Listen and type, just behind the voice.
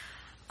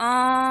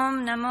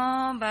Om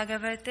Namo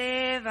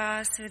Bhagavate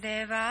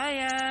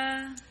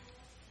Vasudevaya.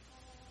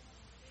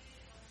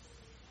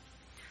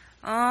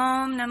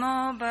 Om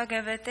Namo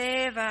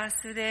Bhagavate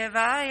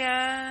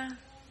Vasudevaya.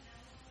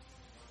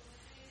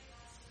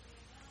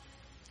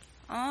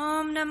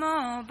 Om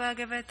Namo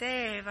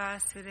Bhagavate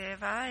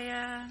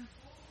Vasudevaya.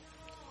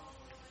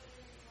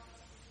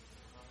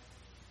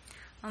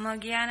 Om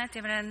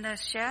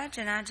Jnana-timirandasya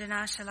Jana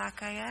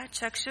Shalakaya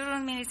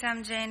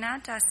Chakshurunmilitam Jena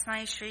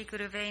Tasmai Shri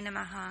Guruve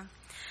Namaha.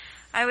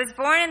 I was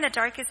born in the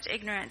darkest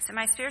ignorance, and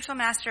my spiritual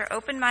master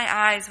opened my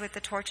eyes with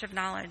the torch of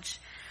knowledge.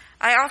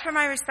 I offer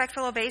my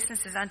respectful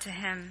obeisances unto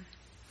him.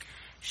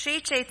 Shri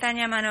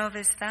Chaitanya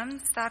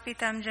Manovistam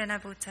Stapitam Jena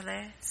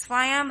Bhutale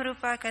Swayam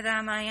Rupa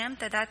Kadamayam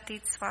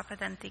Tadatit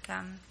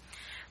Swapadantikam.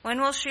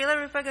 When will Srila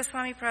Rupa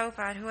Goswami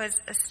Prabhupada, who has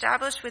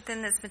established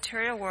within this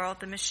material world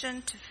the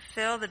mission to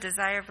fulfill the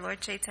desire of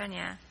Lord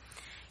Chaitanya,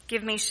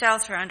 give me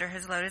shelter under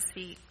his lotus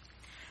feet?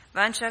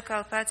 Vancha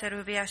kalpa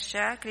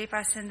tarubhyascha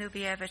kripa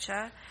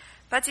sindhubhyevacha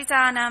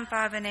patitanam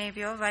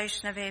pavanebhyo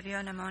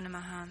vaishnavebhyo namo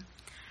namaha.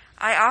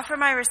 I offer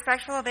my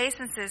respectful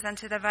obeisances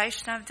unto the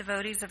Vaishnav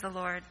devotees of the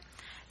Lord.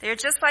 They are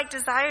just like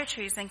desire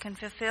trees and can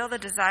fulfill the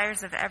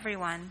desires of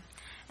everyone,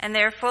 and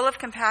they are full of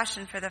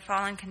compassion for the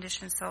fallen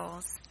conditioned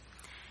souls.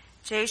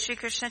 Jai Shri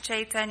Krishna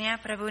Chaitanya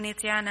Prabhu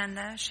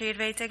Nityananda Shri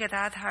Advaita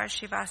Gadadhar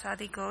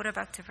Shivasadi Gaura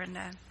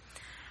Bhaktivinoda.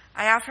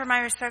 I offer my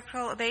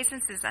respectful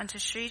obeisances unto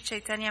Shri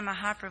Chaitanya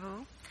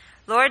Mahaprabhu,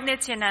 Lord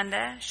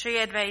Nityananda, Shri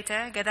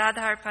Advaita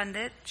Gadadhar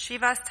Pandit,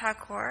 Shivas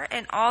Thakur,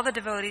 and all the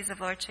devotees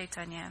of Lord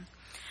Chaitanya.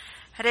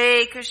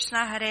 Hare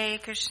Krishna,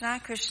 Krishna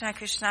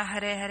Krishna,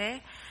 Hare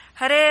Hare,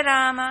 Hare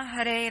Rama,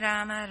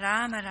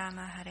 Rama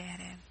Rama, Hare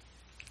Hare.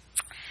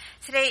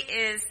 Today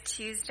is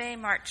Tuesday,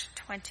 March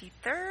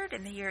 23rd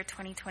in the year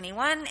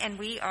 2021, and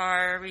we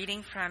are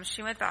reading from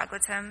Srimad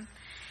Bhagavatam,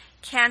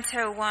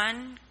 Canto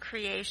 1,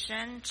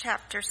 Creation,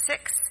 Chapter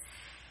 6,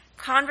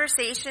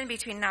 Conversation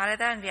between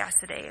Narada and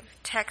Vyasadeva,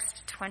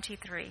 Text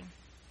 23.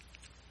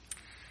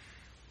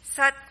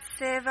 Sat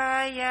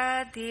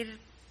sevaya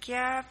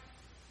dirgyapi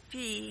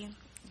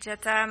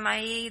jata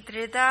mai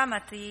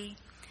dridamati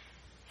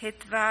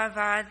hitva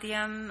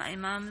vadyam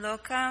imam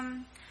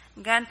lokam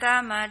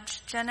ganta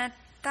majjanat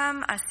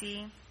Tam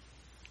asi.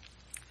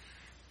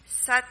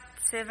 Sat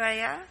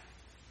sevaya,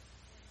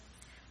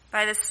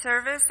 by the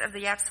service of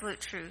the absolute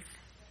truth.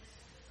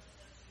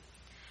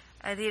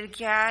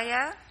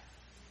 Adirgyaya,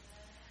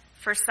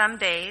 for some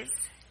days.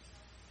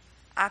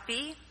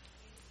 Api,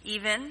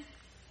 even.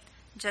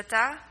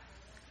 Jata,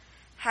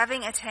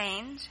 having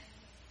attained.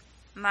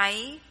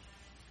 Mai,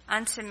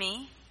 unto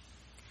me.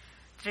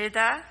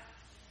 Drida,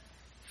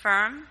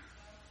 firm.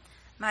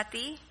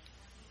 Mati,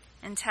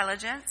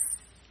 intelligence.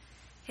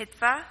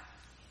 Hitva,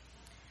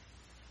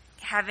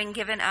 having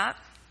given up.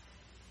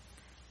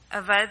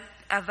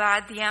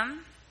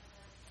 Avadyam,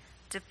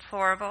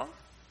 deplorable.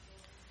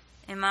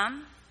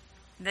 Imam,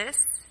 this.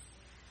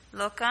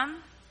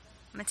 Lokam,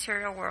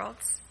 material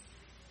worlds.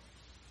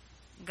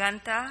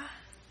 Ganta,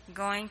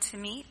 going to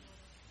meet.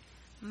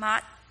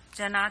 Mat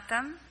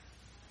janatam,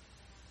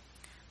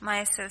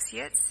 my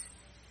associates.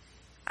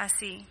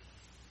 Asi,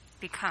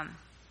 become.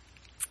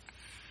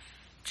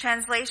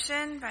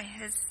 Translation by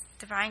His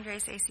Divine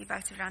Grace A.C.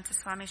 Bhaktivedanta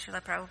Swami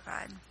Srila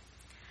Prabhupada.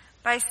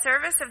 By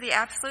service of the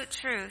absolute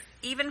truth,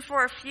 even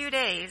for a few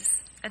days,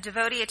 a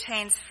devotee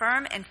attains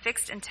firm and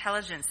fixed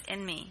intelligence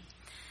in me.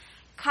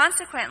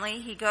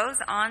 Consequently, he goes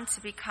on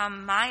to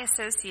become my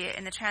associate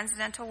in the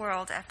transcendental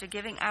world after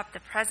giving up the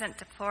present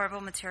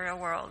deplorable material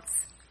worlds.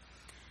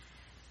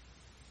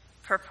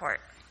 Purport.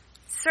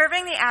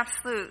 Serving the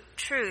absolute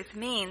truth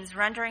means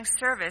rendering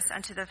service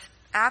unto the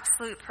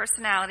absolute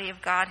personality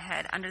of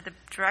Godhead under the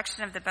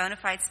direction of the bona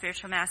fide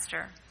spiritual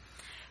master,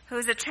 who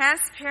is a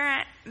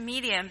transparent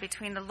medium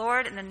between the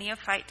Lord and the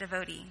neophyte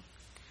devotee.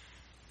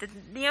 The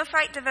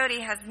neophyte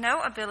devotee has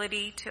no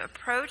ability to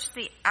approach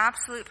the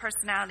absolute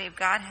personality of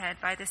Godhead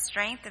by the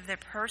strength of their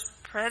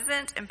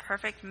present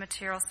imperfect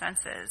material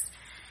senses,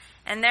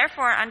 and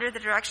therefore, under the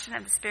direction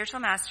of the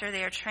spiritual master,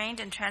 they are trained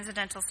in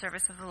transcendental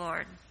service of the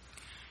Lord.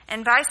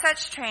 And by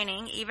such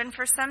training, even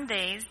for some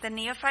days, the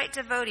neophyte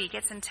devotee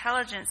gets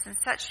intelligence in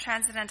such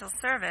transcendental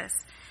service,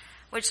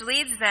 which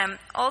leads them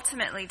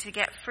ultimately to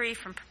get free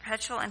from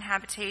perpetual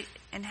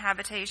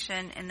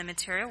inhabitation in the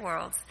material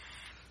worlds,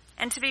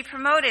 and to be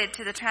promoted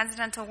to the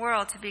transcendental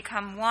world to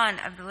become one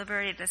of the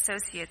liberated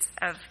associates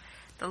of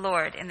the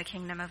Lord in the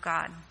kingdom of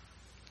God.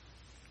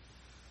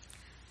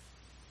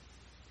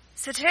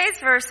 So today's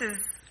verse is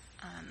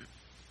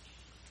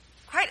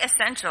quite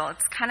essential.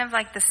 It's kind of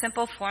like the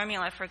simple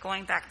formula for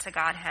going back to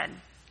Godhead.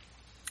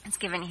 It's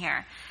given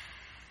here.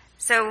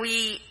 So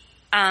we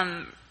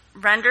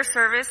render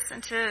service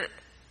unto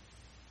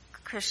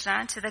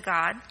Krishna, to the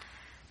God,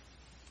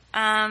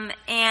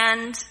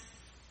 and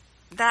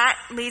that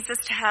leads us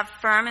to have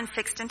firm and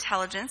fixed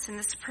intelligence in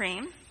the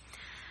Supreme,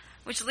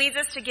 which leads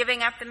us to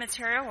giving up the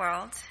material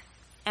world,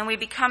 and we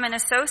become an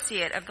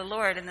associate of the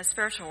Lord in the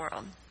spiritual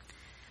world.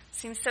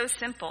 Seems so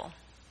simple,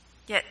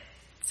 yet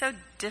so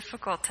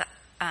difficult to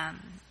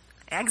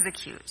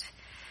execute.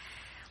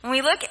 When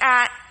we look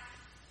at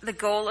the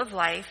goal of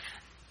life,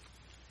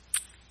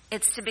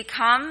 it's to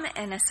become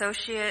an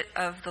associate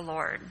of the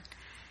Lord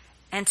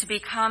and to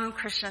become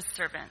Krishna's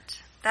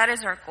servant. That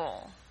is our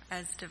goal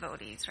as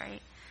devotees,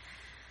 right?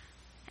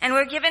 And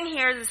we're given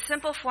here the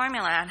simple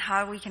formula on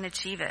how we can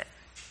achieve it.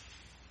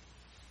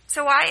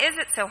 So why is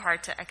it so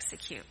hard to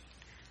execute?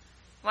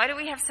 Why do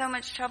we have so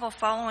much trouble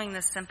following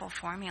this simple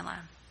formula?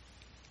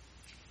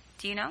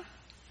 Do you know?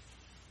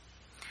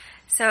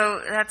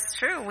 So that's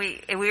true.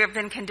 We have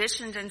been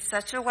conditioned in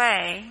such a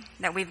way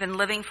that we've been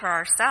living for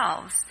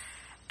ourselves.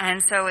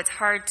 And so it's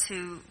hard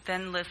to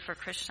then live for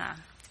Krishna,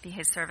 to be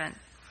his servant.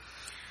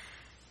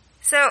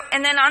 So,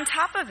 and then on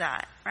top of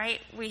that,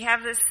 right, we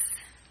have this,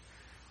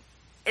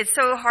 it's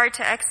so hard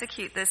to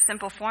execute this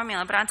simple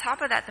formula, but on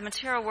top of that, the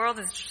material world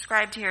is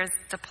described here as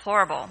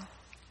deplorable.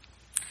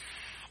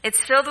 It's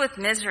filled with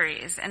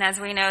miseries, and as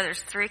we know,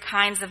 there's 3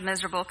 kinds of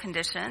miserable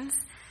conditions.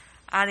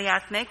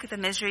 Adhyatmic, the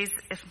miseries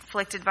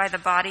inflicted by the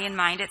body and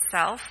mind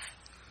itself.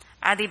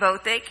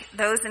 Adhibautic,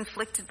 those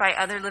inflicted by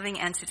other living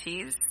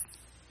entities.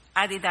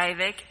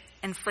 Adhidaivik,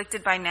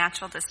 inflicted by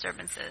natural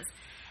disturbances.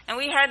 And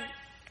we had,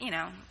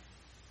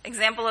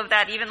 example of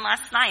that even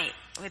last night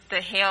with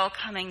the hail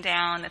coming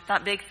down, the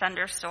big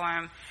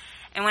thunderstorm.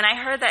 And when I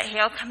heard that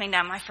hail coming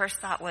down, my first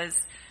thought was,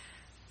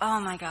 oh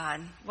my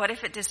God, what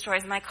if it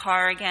destroys my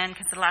car again?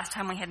 Because the last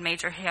time we had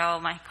major hail,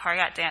 my car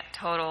got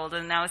totaled.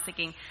 And I was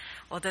thinking,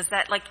 well, does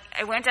that,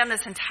 I went down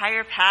this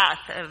entire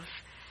path of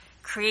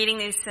creating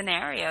these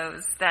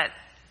scenarios that,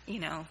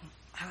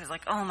 I was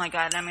like, oh my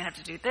God, I'm going to have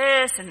to do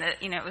this. And,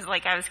 it was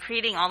like I was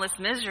creating all this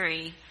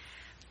misery.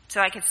 So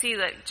I could see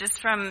that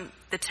just from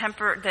the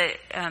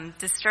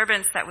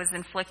disturbance that was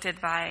inflicted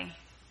by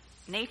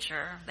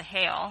nature, the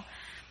hail,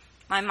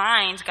 my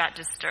mind got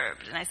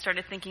disturbed. And I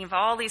started thinking of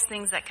all these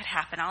things that could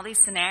happen, all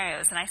these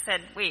scenarios. And I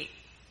said, wait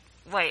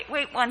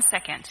 1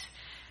 second.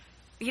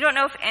 You don't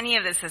know if any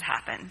of this has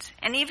happened.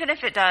 And even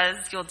if it does,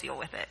 you'll deal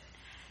with it.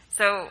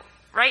 So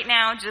right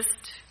now,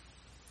 just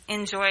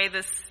enjoy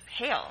this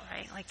hail,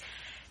 right?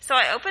 So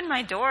I opened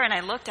my door and I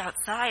looked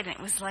outside and it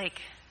was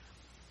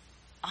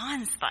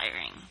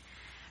awe-inspiring,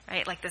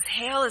 right? This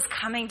hail is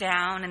coming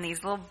down and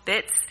these little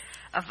bits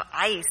of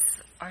ice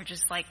are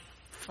just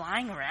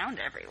flying around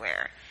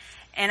everywhere.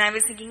 And I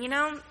was thinking,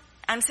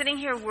 I'm sitting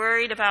here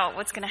worried about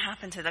what's going to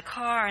happen to the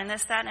car and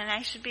this, that, and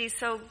I should be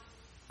so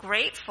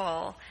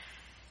grateful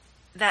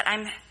that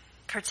I'm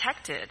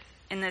protected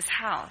in this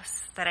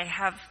house, that I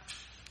have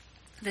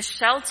the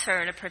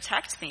shelter to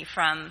protect me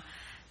from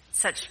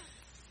such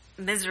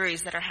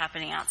miseries that are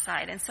happening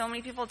outside. And so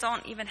many people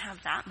don't even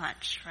have that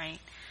much, right?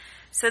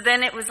 So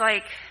then it was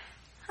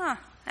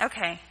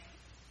okay.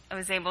 I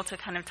was able to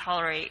kind of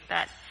tolerate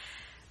that,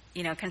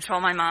 control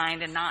my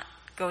mind and not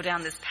go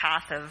down this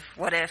path of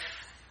what if,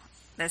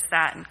 this,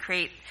 that, and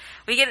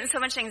we get in so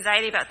much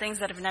anxiety about things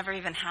that have never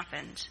even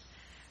happened,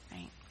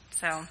 right?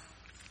 So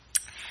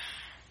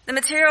the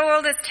material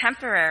world is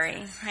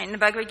temporary, right? In the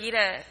Bhagavad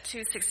Gita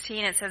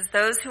 2:16, it says,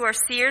 those who are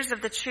seers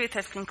of the truth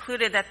have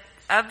concluded that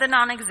of the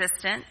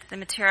non-existent, the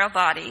material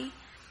body,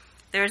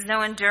 there is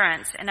no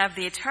endurance, and of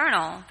the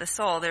eternal, the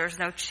soul, there is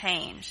no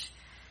change.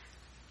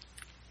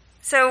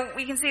 So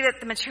we can see that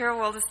the material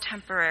world is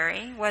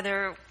temporary,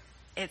 whether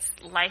it's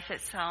life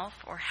itself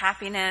or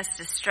happiness,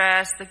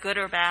 distress, the good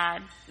or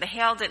bad. The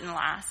hail didn't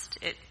last.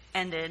 It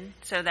ended,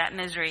 so that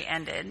misery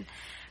ended.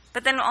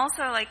 But then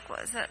also,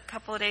 was it a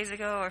couple of days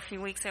ago or a few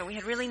weeks ago, we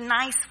had really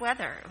nice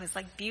weather. It was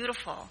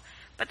beautiful.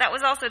 But that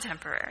was also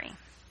temporary.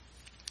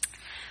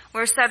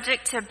 We're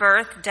subject to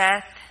birth,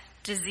 death,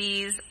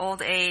 disease,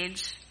 old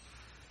age,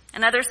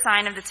 another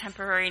sign of the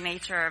temporary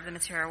nature of the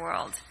material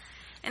world.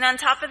 And on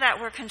top of that,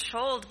 we're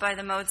controlled by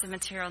the modes of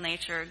material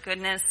nature,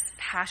 goodness,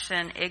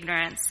 passion,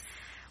 ignorance.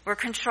 We're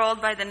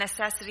controlled by the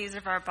necessities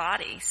of our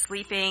body,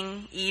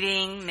 sleeping,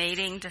 eating,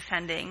 mating,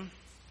 defending.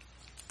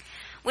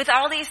 With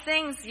all these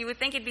things, you would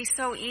think it'd be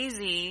so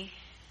easy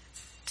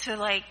to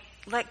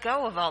let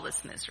go of all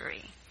this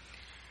misery.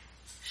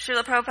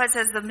 Srila Prabhupada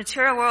says the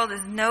material world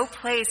is no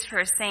place for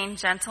a sane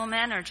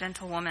gentleman or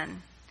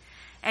gentlewoman,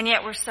 and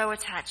yet we're so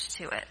attached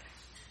to it.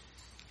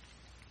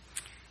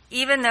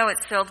 Even though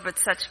it's filled with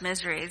such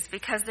miseries,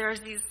 because there's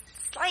these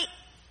slight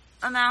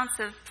amounts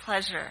of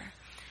pleasure.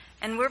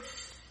 And we're,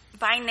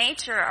 by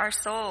nature, our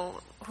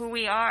soul, who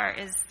we are,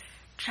 is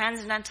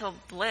transcendental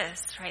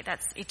bliss, right?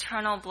 That's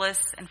eternal bliss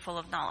and full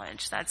of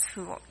knowledge. That's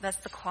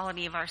the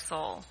quality of our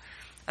soul,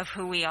 of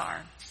who we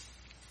are.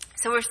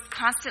 So we're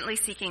constantly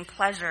seeking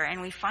pleasure,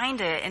 and we find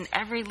it in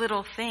every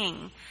little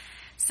thing.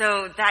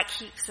 So that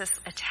keeps us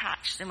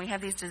attached, and we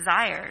have these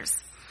desires.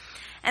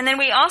 And then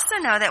we also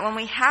know that when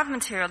we have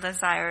material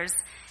desires,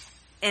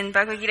 in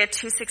Bhagavad Gita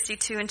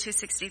 262 and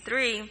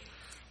 263,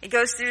 it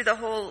goes through the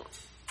whole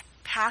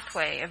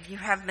pathway of you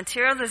have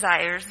material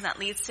desires, and that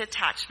leads to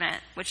attachment,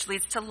 which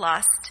leads to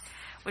lust,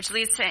 which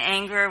leads to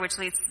anger, which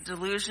leads to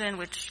delusion,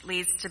 which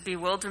leads to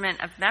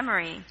bewilderment of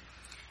memory.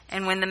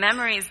 And when the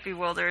memory is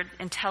bewildered,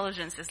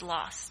 intelligence is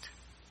lost.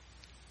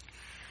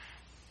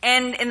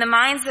 And in the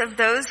minds of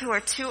those who are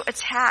too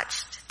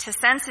attached to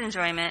sense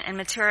enjoyment and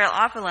material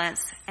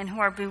opulence and who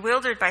are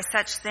bewildered by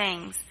such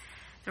things,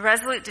 the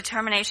resolute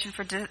determination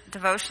for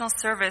devotional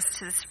service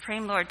to the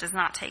Supreme Lord does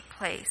not take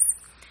place.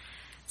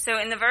 So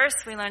in the verse,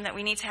 we learn that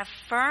we need to have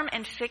firm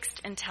and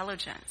fixed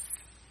intelligence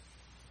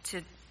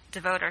to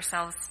devote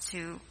ourselves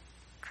to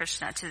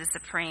Krishna, to the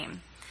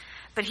Supreme.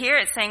 But here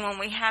it's saying when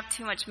we have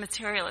too much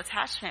material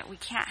attachment, we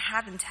can't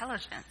have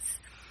intelligence.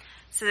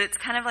 So it's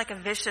kind of like a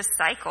vicious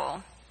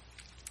cycle.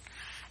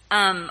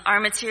 Our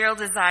material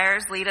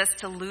desires lead us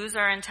to lose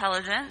our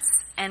intelligence,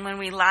 and when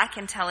we lack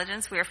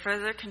intelligence, we are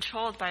further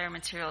controlled by our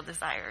material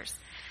desires.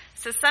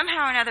 So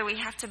somehow or another, we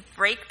have to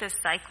break this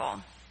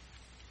cycle.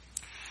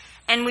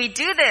 And we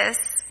do this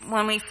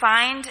when we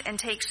find and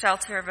take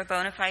shelter of a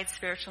bona fide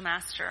spiritual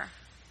master.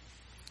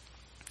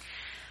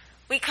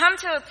 We come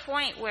to a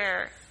point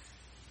where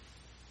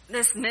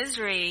this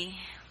misery,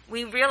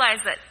 we realize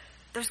that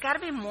there's got to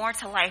be more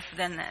to life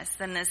than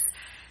this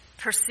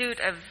pursuit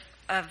of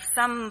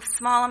some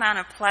small amount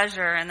of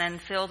pleasure and then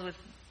filled with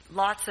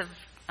lots of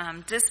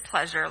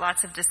displeasure,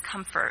 lots of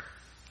discomfort.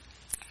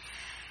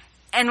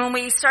 And when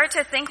we start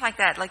to think like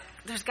that, like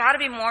there's got to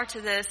be more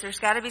to this, there's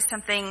got to be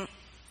something,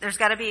 there's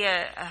got to be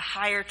a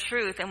higher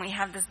truth, and we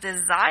have this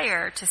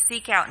desire to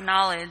seek out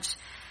knowledge,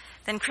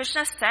 then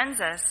Krishna sends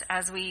us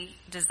as we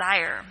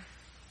desire.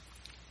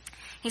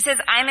 He says,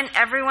 I'm in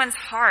everyone's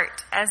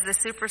heart as the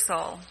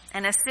supersoul,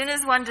 and as soon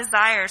as one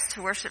desires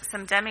to worship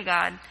some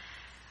demigod,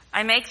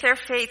 I make their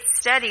faith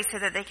steady so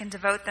that they can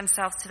devote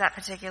themselves to that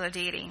particular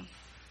deity.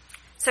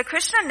 So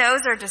Krishna knows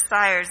our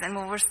desires and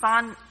will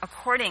respond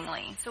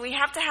accordingly. So we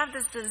have to have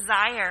this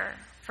desire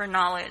for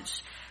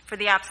knowledge, for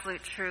the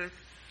absolute truth,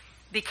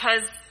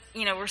 because,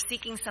 we're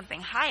seeking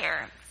something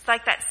higher. It's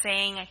like that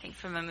saying, I think,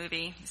 from a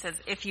movie. It says,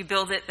 if you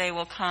build it, they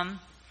will come.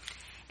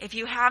 If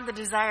you have the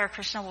desire,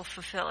 Krishna will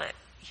fulfill it.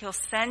 He'll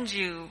send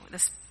you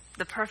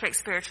the perfect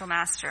spiritual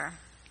master.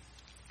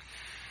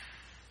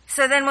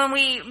 So then when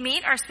we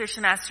meet our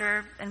spiritual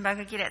master in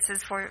Bhagavad Gita, it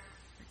says,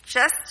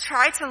 just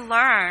try to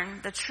learn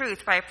the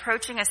truth by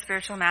approaching a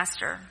spiritual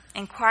master.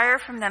 Inquire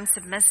from them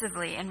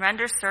submissively and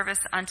render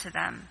service unto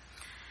them.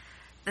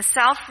 The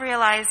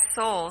self-realized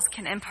souls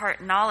can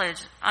impart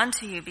knowledge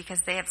unto you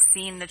because they have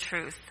seen the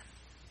truth.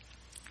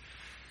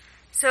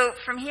 So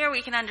from here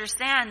we can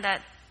understand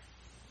that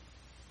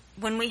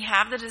when we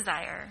have the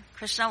desire,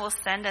 Krishna will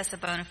send us a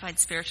bona fide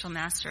spiritual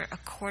master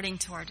according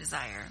to our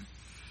desire.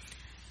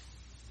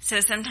 So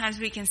sometimes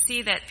we can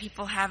see that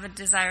people have a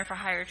desire for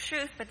higher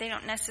truth, but they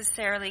don't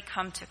necessarily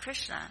come to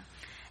Krishna.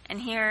 And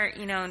here,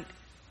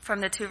 from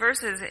the two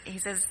verses, he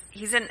says,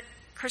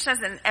 Krishna's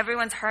in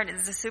everyone's heart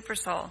is the super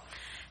soul.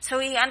 So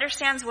he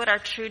understands what our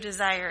true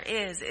desire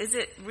is. Is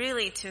it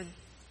really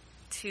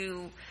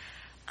to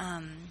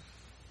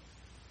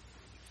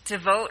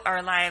devote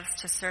our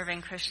lives to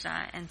serving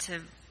Krishna and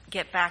to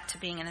get back to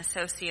being an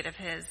associate of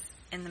his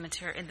in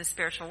the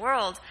spiritual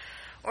world?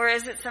 Or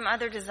is it some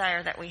other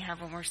desire that we have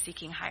when we're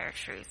seeking higher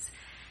truths?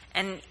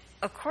 And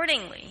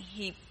accordingly,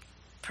 he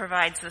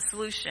provides the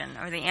solution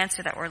or the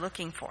answer that we're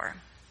looking for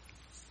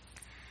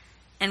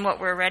and what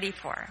we're ready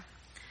for.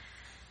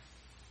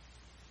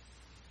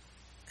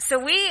 So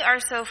we are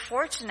so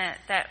fortunate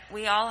that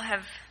we all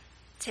have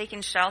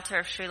taken shelter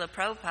of Srila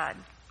Prabhupada,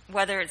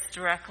 whether it's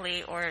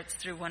directly or it's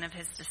through one of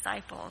his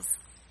disciples.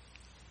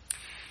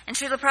 And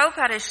Srila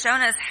Prabhupada has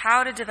shown us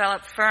how to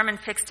develop firm and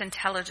fixed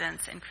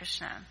intelligence in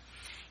Krishna.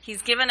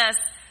 He's given us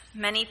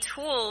many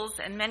tools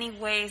and many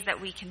ways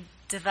that we can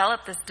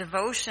develop this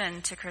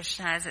devotion to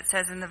Krishna, as it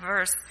says in the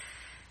verse,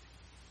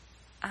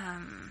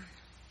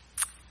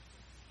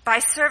 by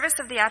service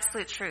of the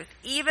absolute truth,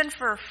 even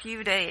for a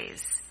few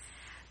days.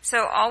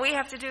 So all we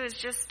have to do is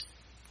just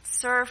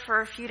serve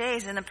for a few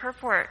days. In the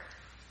purport,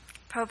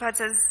 Prabhupada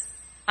says,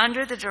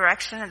 under the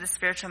direction of the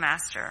spiritual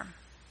master,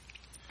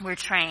 we're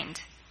trained.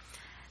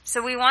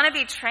 So we want to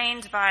be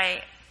trained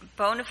by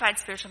bona fide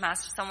spiritual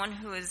master, someone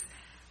who is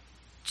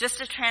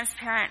just a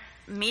transparent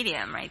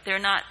medium, right? They're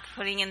not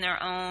putting in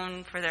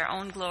for their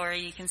own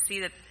glory. You can see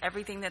that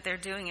everything that they're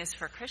doing is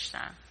for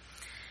Krishna,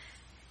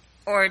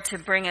 or to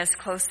bring us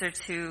closer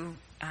to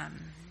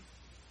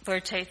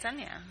Lord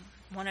Chaitanya,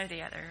 one or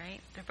the other,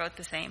 right? They're both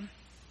the same.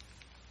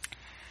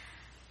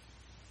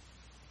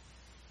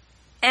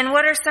 And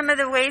what are some of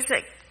the ways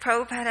that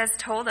Prabhupada has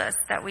told us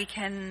that we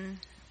can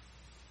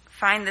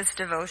find this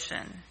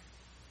devotion?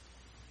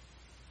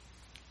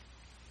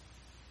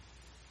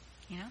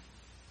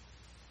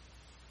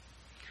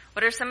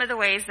 What are some of the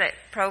ways that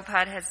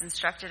Prabhupada has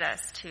instructed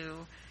us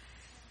to,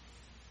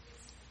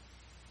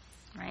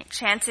 right?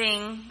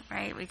 Chanting,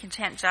 right? We can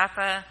chant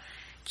japa,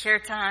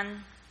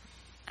 kirtan,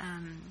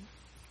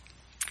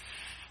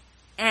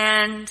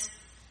 and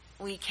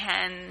we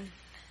can,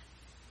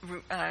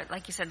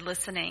 like you said,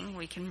 listening.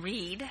 We can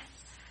read.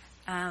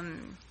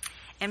 In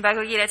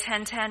Bhagavad Gita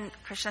 10:10,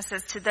 Krishna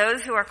says, to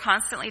those who are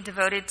constantly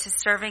devoted to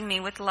serving me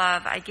with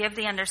love, I give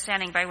the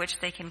understanding by which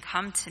they can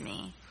come to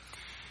me.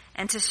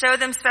 And to show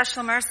them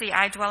special mercy,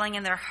 I, dwelling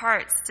in their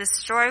hearts,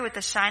 destroy with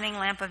the shining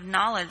lamp of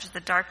knowledge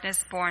the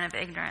darkness born of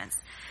ignorance.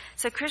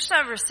 So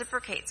Krishna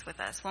reciprocates with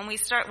us. When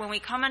we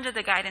come under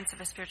the guidance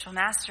of a spiritual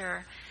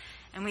master,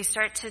 and we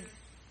start to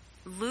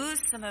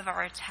lose some of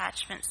our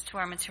attachments to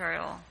our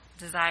material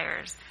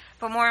desires,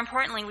 but more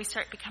importantly, we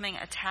start becoming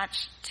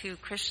attached to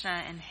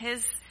Krishna and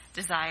his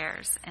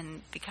desires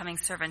and becoming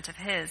servant of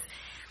his.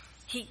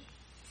 He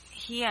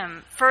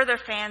further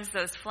fans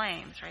those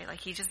flames, right? Like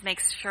he just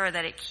makes sure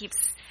that it keeps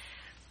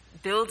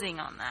building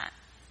on that.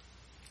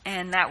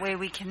 And that way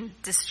we can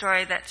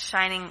destroy that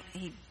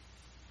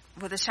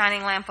with a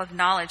shining lamp of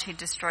knowledge, he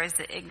destroys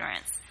the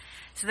ignorance.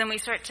 So then we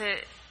start to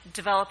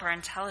develop our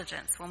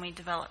intelligence when we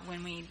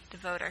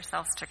devote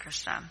ourselves to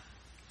Krishna.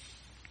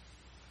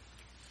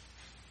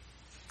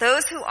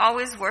 Those who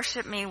always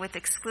worship me with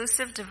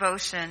exclusive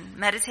devotion,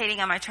 meditating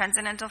on my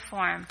transcendental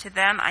form, to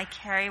them I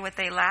carry what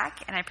they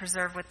lack and I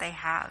preserve what they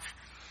have.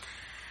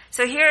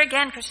 So here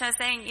again, Krishna is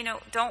saying,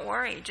 don't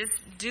worry, just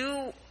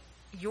do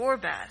your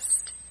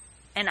best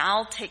and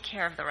I'll take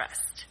care of the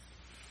rest.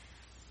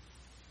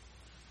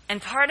 And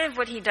part of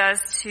what he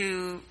does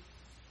to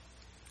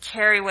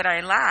carry what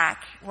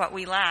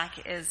we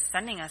lack, is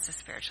sending us a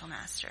spiritual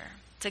master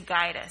to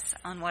guide us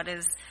on what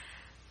is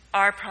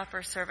our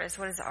proper service,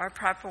 what is our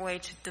proper way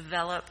to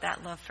develop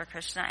that love for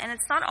Krishna. And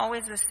it's not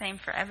always the same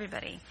for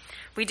everybody.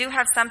 We do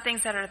have some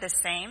things that are the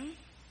same,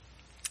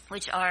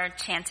 which are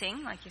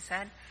chanting, like you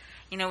said,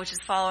 which is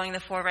following the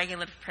 4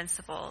 regulative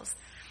principles.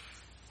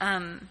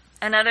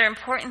 Another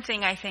important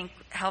thing I think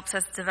helps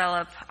us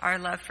develop our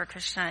love for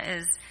Krishna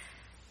is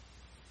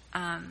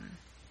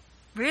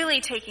really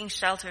taking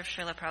shelter of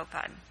Srila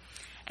Prabhupada.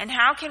 And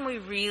how can we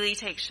really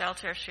take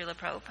shelter of Srila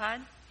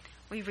Prabhupada?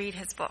 We read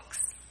his books.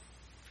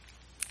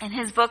 In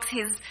his books,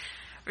 he's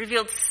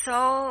revealed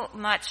so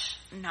much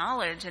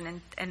knowledge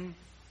and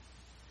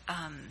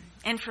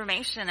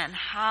information on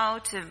how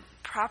to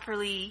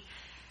properly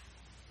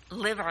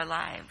live our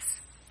lives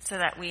so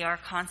that we are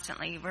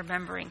constantly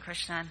remembering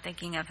Krishna and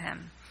thinking of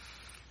him.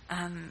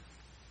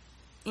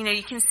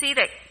 You can see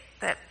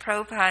that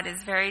Prabhupada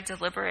is very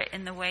deliberate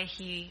in the way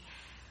he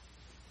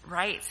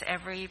writes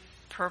every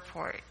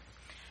purport.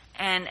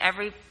 And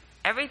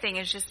everything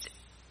is just,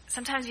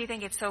 sometimes you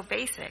think it's so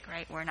basic,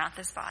 right? We're not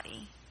this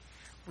body.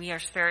 We are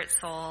spirit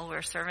soul.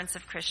 We're servants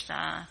of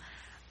Krishna.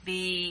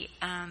 Be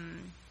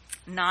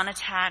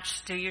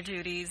non-attached. Do your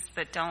duties,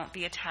 but don't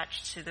be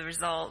attached to the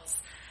results.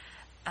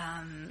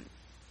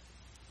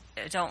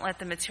 Don't let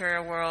the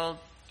material world,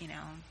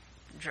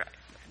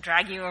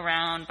 drag you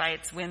around by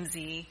its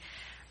whimsy,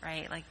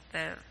 right? Like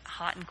the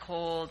hot and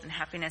cold and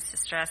happiness,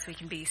 distress. We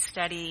can be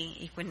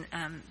steady,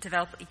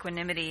 develop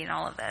equanimity and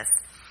all of this.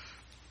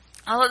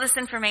 All of this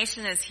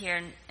information is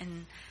here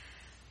in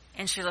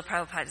Srila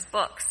Prabhupada's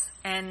books.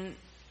 And,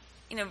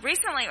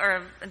 recently,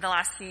 or in the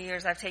last few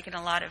years, I've taken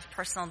a lot of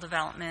personal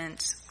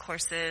development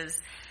courses.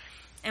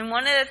 And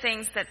one of the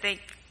things that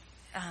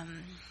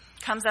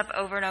comes up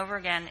over and over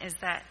again is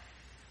that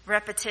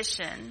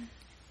repetition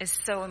is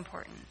so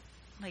important.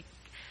 Like,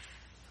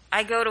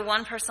 I go to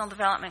one personal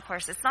development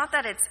course. It's not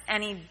that it's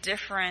any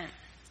different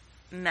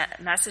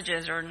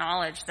messages or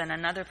knowledge than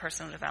another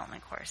personal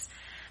development course.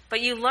 But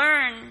you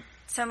learn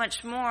so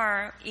much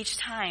more each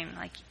time.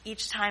 Like,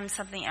 each time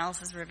something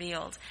else is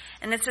revealed.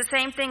 And it's the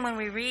same thing when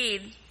we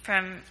read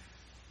from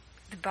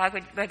the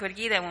Bhagavad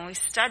Gita, when we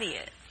study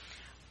it.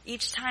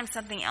 Each time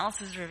something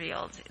else is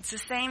revealed. It's the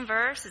same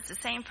verse, it's the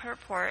same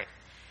purport,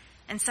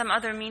 and some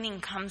other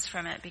meaning comes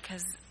from it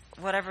because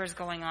whatever is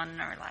going on in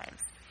our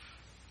lives.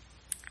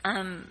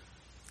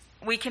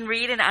 We can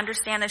read and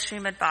understand the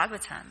Srimad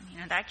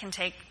Bhagavatam. That can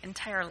take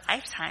entire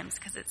lifetimes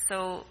because it's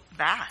so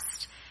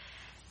vast.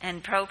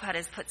 And Prabhupada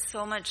has put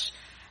so much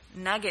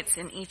nuggets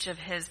in each of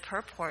his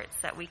purports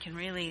that we can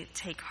really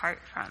take heart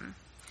from.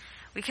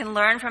 We can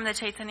learn from the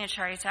Chaitanya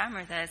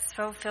Charitamrita. It's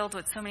so filled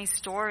with so many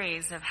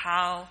stories of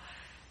how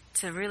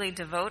to really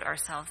devote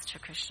ourselves to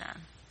Krishna,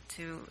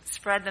 to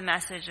spread the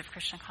message of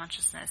Krishna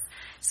consciousness,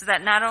 so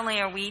that not only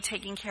are we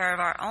taking care of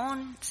our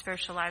own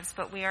spiritual lives,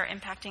 but we are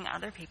impacting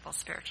other people's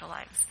spiritual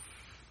lives.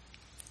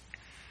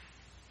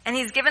 And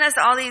he's given us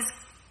all these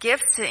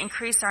gifts to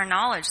increase our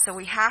knowledge, so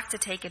we have to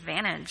take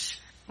advantage.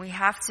 We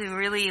have to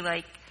really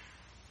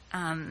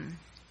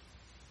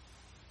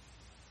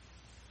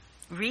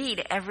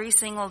read every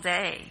single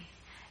day.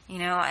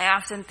 I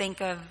often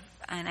think of,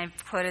 and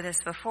I've quoted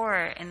this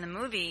before, in the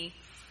movie,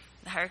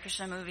 the Hare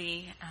Krishna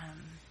movie,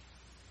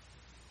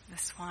 the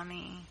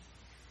Swami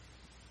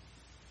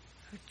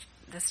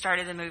who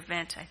started the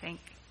movement, I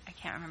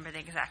can't remember the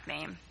exact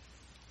name.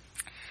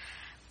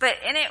 But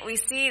in it we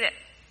see that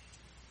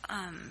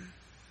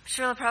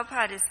Srila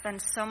Prabhupada has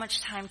spent so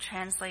much time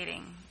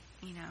translating.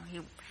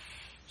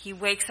 He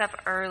wakes up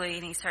early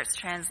and he starts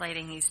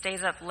translating. He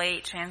stays up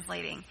late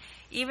translating.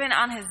 Even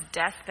on his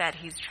deathbed,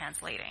 he's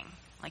translating.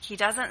 Like, he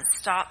doesn't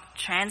stop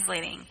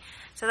translating.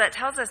 So that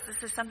tells us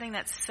this is something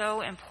that's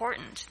so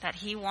important, that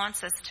he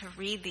wants us to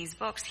read these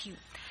books. He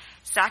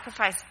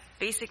sacrificed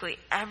basically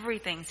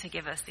everything to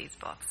give us these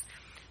books.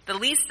 The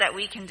least that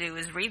we can do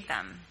is read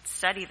them,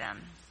 study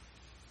them,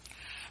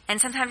 And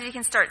sometimes you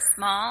can start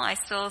small. I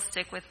still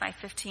stick with my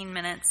 15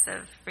 minutes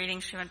of reading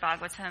Srimad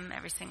Bhagavatam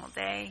every single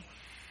day.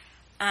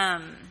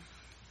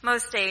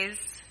 Most days,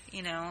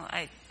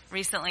 I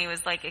recently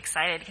was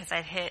excited because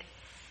I'd hit,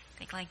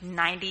 I think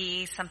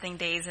 90 something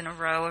days in a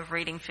row of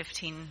reading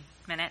 15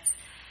 minutes.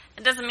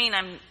 It doesn't mean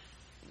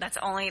that's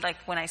only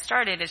when I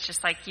started. It's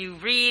just you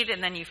read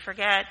and then you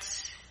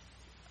forget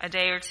a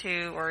day or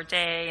two or a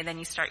day and then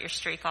you start your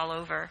streak all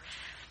over.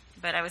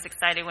 But I was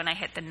excited when I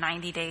hit the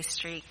 90-day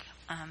streak.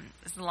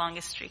 It was the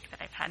longest streak that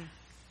I've had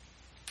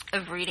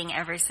of reading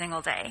every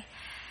single day.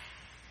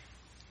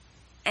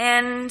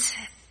 And,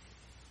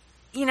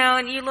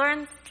 and you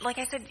learn, like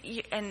I said,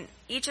 in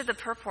each of the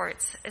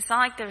purports, it's not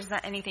like there's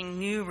not anything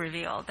new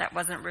revealed that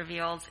wasn't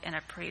revealed in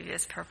a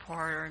previous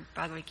purport or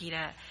Bhagavad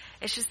Gita.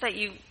 It's just that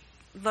you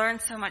learn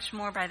so much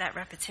more by that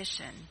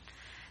repetition.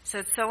 So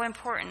it's so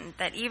important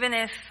that even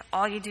if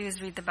all you do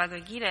is read the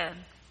Bhagavad Gita,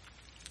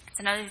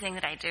 it's another thing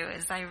that I do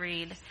is I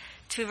read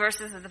 2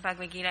 verses of the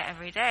Bhagavad Gita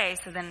every day,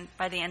 so then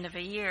by the end of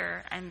a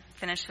year, I'm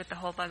finished with the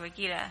whole Bhagavad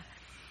Gita.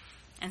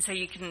 And so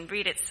you can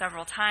read it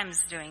several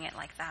times doing it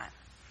like that.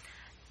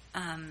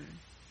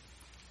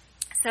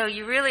 So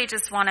you really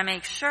just want to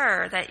make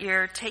sure that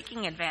you're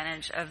taking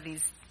advantage of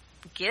these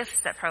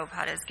gifts that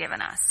Prabhupada has given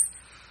us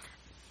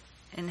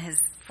in his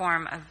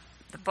form of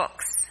the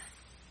books.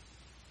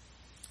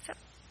 So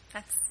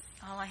that's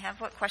all I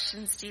have. What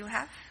questions do you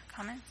have?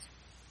 Comments?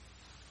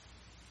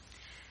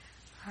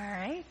 All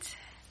right.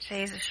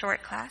 Today's a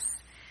short class.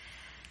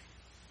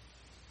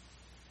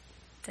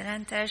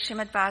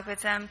 Srimad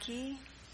Bhagavatam ki